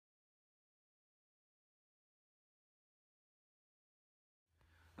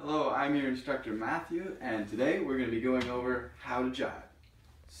Hello, I'm your instructor Matthew, and today we're going to be going over how to jibe.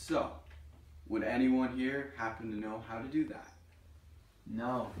 So, would anyone here happen to know how to do that?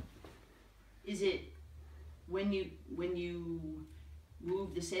 No. Is it when you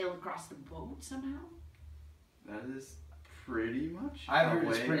move the sail across the boat somehow? That is pretty much. I've heard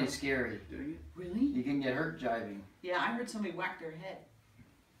it's pretty scary. Doing it? Really? You can get hurt jibing. Yeah, I heard somebody whack their head.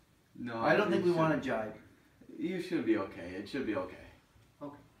 No, I don't think we want to jibe. You should be okay. It should be okay.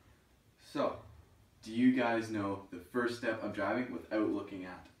 Okay. So, do you guys know the first step of jibing without looking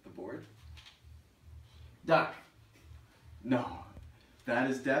at the board? Duck. No. That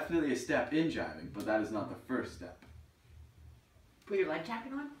is definitely a step in jibing, but that is not the first step. Put your life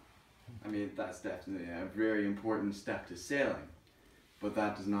jacket on? I mean, that's definitely a very important step to sailing, but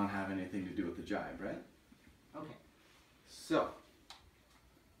that does not have anything to do with the jibe, right? Okay. So,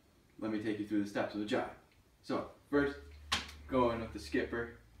 let me take you through the steps of the jibe. So, first, go in with the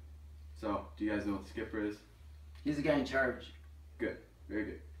skipper. So, do you guys know what the skipper is? He's the guy in charge. Good, very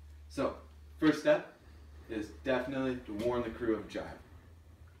good. So, first step is definitely to warn the crew of jibe.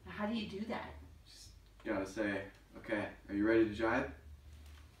 Now, how do you do that? Just gotta say, okay, are you ready to jibe?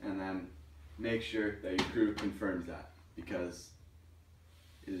 And then make sure that your crew confirms that, because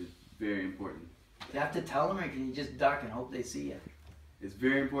it is very important. Do you have to tell them, or can you just duck and hope they see you? It's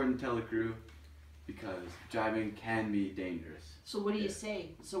very important to tell the crew because jibing can be dangerous. So what do you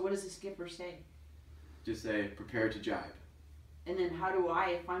say? So what does the skipper say? Just say, prepare to jibe. And then how do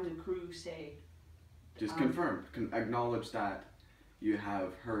I, if I'm the crew, say? Just confirm, acknowledge that you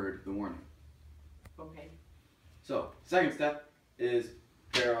have heard the warning. Okay. So, second step is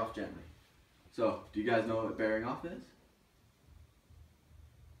bear off gently. So, do you guys know what bearing off is?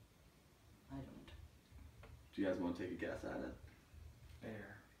 I don't. Do you guys want to take a guess at it? Bear.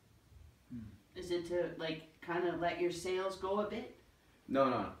 Is it to like kind of let your sails go a bit?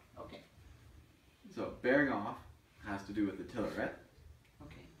 No. Okay. So, bearing off has to do with the tiller, right?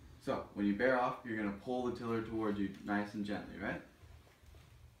 Okay. So, when you bear off, you're going to pull the tiller towards you nice and gently, right?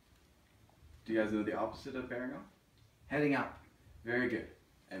 Do you guys know the opposite of bearing off? Heading up. Very good.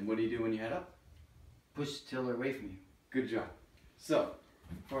 And what do you do when you head up? Push the tiller away from you. Good job. So,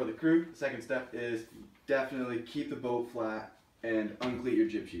 for the crew, the second step is definitely keep the boat flat and uncleat your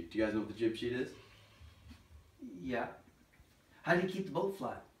jib sheet. Do you guys know what the jib sheet is? Yeah. How do you keep the boat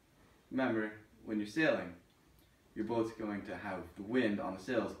flat? Remember, when you're sailing, your boat's going to have the wind on the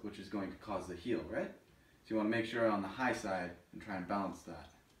sails, which is going to cause the heel, right? So you want to make sure on the high side and try and balance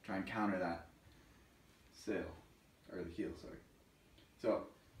that. Try and counter that sail, or the heel, sorry. So,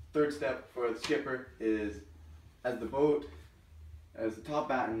 third step for the skipper is as the top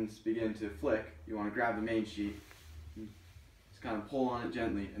battens begin to flick, you want to grab the main sheet, just kind of pull on it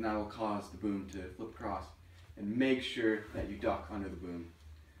gently, and that will cause the boom to flip across. And make sure that you duck under the boom.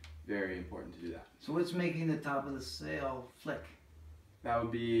 Very important to do that. So what's making the top of the sail flick? That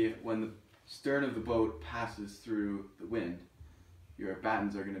would be when the stern of the boat passes through the wind, your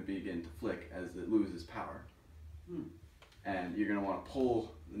battens are going to begin to flick as it loses power. And you're going to want to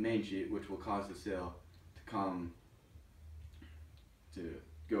pull the main sheet, which will cause the sail to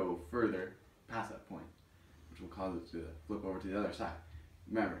go further past that point, which will cause it to flip over to the other side.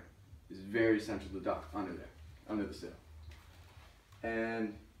 Remember, it's very essential to duck under there, under the sail.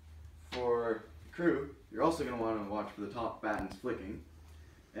 And for the crew, you're also going to want to watch for the top battens flicking,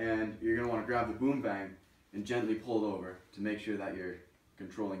 and you're going to want to grab the boom bang and gently pull it over to make sure that you're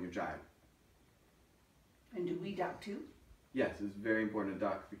controlling your jibe. And do we duck too? Yes, it's very important to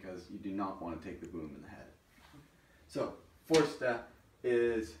duck because you do not want to take the boom in the head. So, fourth step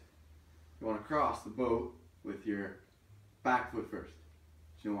is you want to cross the boat with your back foot first.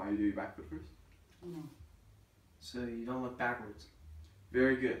 Do you know why you do your back foot first? No. So you don't look backwards.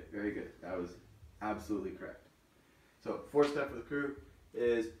 Very good, very good. That was absolutely correct. So, fourth step for the crew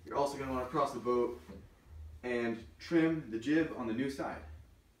is you're also going to want to cross the boat and trim the jib on the new side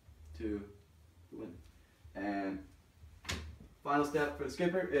to the wind. And final step for the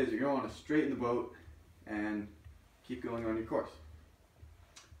skipper is you're going to want to straighten the boat and keep going on your course.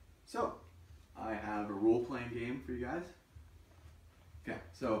 So, I have a role-playing game for you guys. Okay,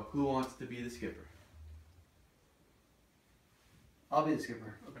 so who wants to be the skipper? I'll be the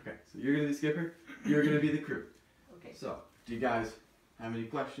skipper. Okay, so you're going to be the skipper, you're going to be the crew. Okay. So, do you guys have any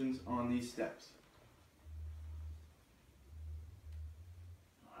questions on these steps?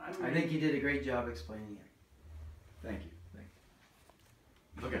 I think you did a great job explaining it. Thank you.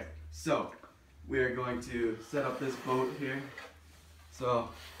 Okay, so we are going to set up this boat here. So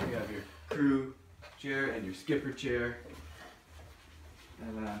you have your crew chair and your skipper chair.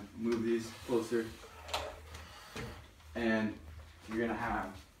 And move these closer. And you're going to have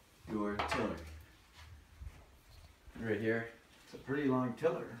your tiller. Right here. It's a pretty long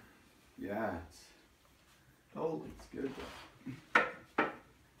tiller. Yeah, Holy. it's good.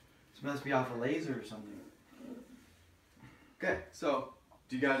 This must be off a laser or something. Okay, so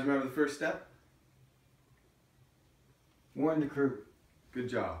do you guys remember the first step? Warn the crew. Good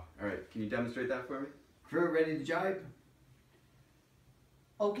job. All right, can you demonstrate that for me? Crew ready to jibe?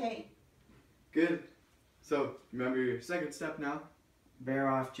 Okay. Good. So remember your second step now? Bear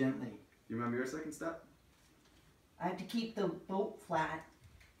off gently. You remember your second step? I have to keep the boat flat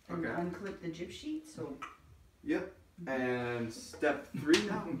and Okay. unclip the jib sheet. So Yep. And step 3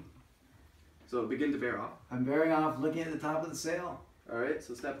 now. So begin to bear off. I'm bearing off, looking at the top of the sail. All right,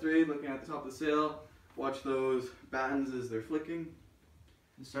 so step 3, looking at the top of the sail. Watch those battens as they're flicking.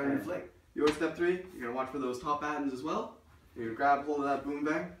 I'm starting to flick. Your step 3, you're gonna watch for those top battens as well. You're gonna grab hold of that boom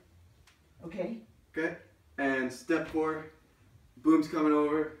bang. okay. Okay. And step 4, boom's coming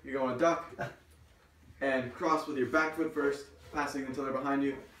over. You're going to duck and cross with your back foot first, passing until they're behind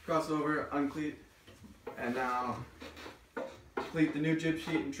you. Cross over, uncleat, and now cleat the new jib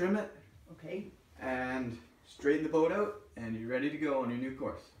sheet and trim it, Okay. and straighten the boat out, and you're ready to go on your new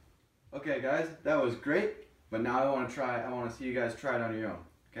course. Okay, guys, that was great. But now I want to see you guys try it on your own.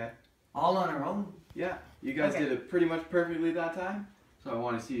 Okay? All on our own. Yeah, you guys Okay. did it pretty much perfectly that time. So I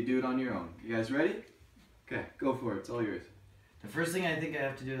want to see you do it on your own. You guys ready? Okay, go for it. It's all yours. The first thing I think I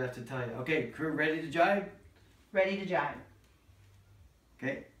have to do is I have to tell you. Okay, crew ready to jibe? Ready to jibe.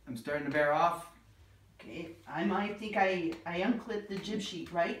 Okay, I'm starting to bear off. Okay. I think I unclip the jib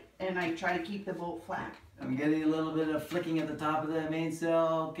sheet, right? And I try to keep the boat flat. I'm getting a little bit of flicking at the top of the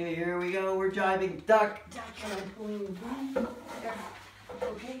mainsail. Okay, here we go. We're jibing. Duck. Duck and I'm pulling the boom.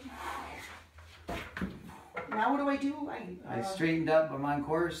 Okay. Now what do I do? I straightened up. I'm on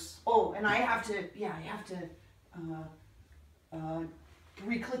course. Oh, and I have to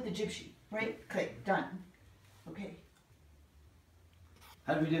reclip the jib sheet, right? Okay, done. Okay,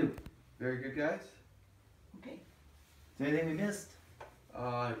 How did we do? Very good, guys. okay. Is there anything we missed?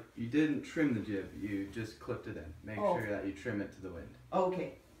 You didn't trim the jib. You just clipped it in. Make Oh. sure that you trim it to the wind.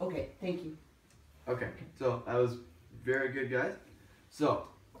 Okay, thank you. Okay, so that was very good, guys. So,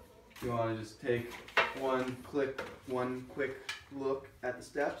 you want to just take one quick look at the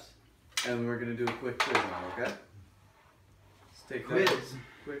steps, and we're going to do a quick quiz now, okay? Let's take that Quiz.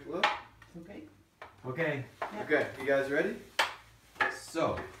 quick look. Okay. Okay. Okay, you guys ready?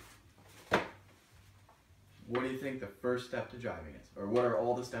 So, what do you think the first step to jibing is? Or what are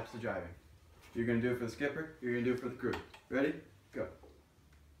all the steps to jibing? You're going to do it for the skipper, you're going to do it for the crew. Ready? Go.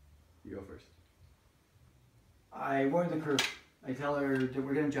 You go first. I warn the crew. I tell her that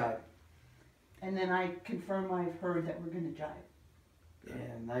we're going to jibe. And then I confirm I've heard that we're gonna jibe.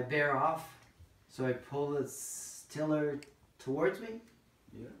 And I bear off. So I pull the tiller towards me.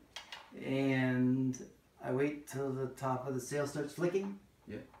 Yeah. And I wait till the top of the sail starts flicking.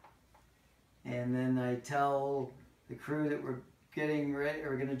 Yeah. And then I tell the crew that we're getting ready, or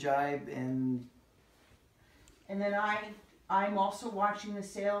we're gonna jibe, and And then I'm also watching the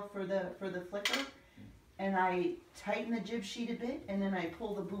sail for the flicker, and I tighten the jib sheet a bit, and then I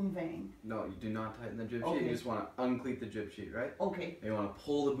pull the boom bang. No, you do not tighten the jib sheet. Okay. You just want to uncleat the jib sheet, right? Okay. And you want to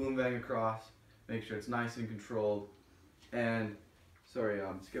pull the boom bang across, make sure it's nice and controlled. And, sorry,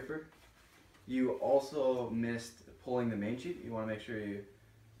 skipper, you also missed pulling the main sheet. You want to make sure you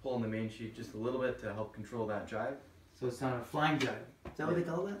pull in the main sheet just a little bit to help control that jibe. so it's not a flying jibe. Is that what they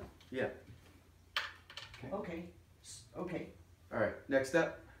call that? Yeah. Okay. Okay. All right, next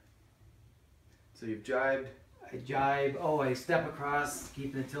step. So you've jibed. I jibe. Oh, I step across,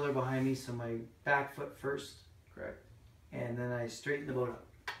 keeping the tiller behind me, so my back foot first, Correct. and then I straighten the boat up.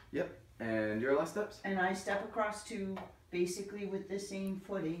 Yep. And your last steps? And I step across to basically with the same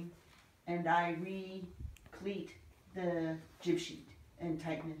footing, and I re-cleat the jib sheet and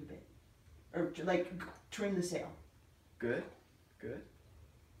tighten it a bit, or like trim the sail. Good. Good.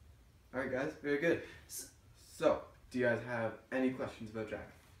 All right, guys. Very good. So, do you guys have any questions about jibing?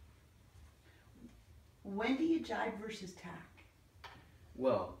 When do you jibe versus tack?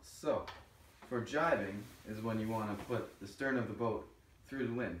 Well, so, for jibing is when you want to put the stern of the boat through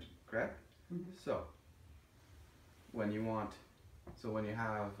the wind, correct? Mhm. So, when you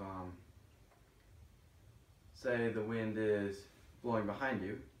have, say the wind is blowing behind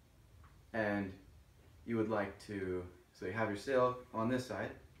you, and you would like to, so you have your sail on this side,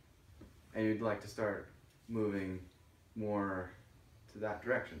 and you'd like to start moving more to that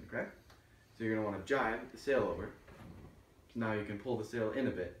direction, correct? So you're going to want to jibe the sail over. Now you can pull the sail in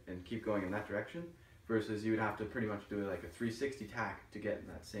a bit and keep going in that direction, versus you would have to pretty much do like a 360 tack to get in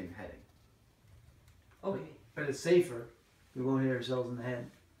that same heading. Okay. But it's safer. We won't hit ourselves in the head.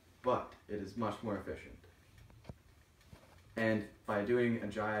 but it is much more efficient. And by doing a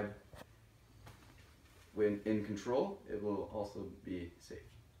jibe when in control, it will also be safe.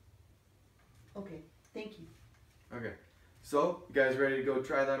 Okay, thank you. Okay, so you guys ready to go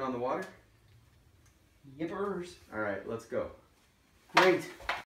try that on the water? Yippers. All right, let's go. Great.